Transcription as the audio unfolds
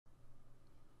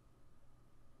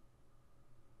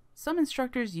some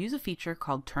instructors use a feature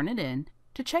called Turnitin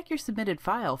to check your submitted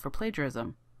file for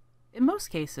plagiarism. In most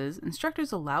cases,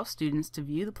 instructors allow students to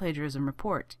view the plagiarism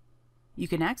report. You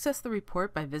can access the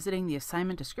report by visiting the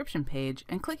assignment description page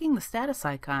and clicking the status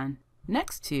icon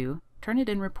next to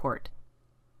Turnitin Report.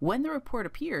 When the report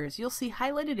appears, you'll see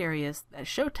highlighted areas that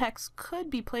show text could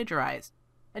be plagiarized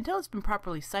until it's been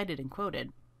properly cited and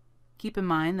quoted. Keep in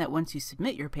mind that once you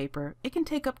submit your paper, it can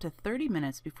take up to 30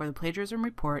 minutes before the plagiarism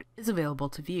report is available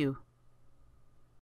to view.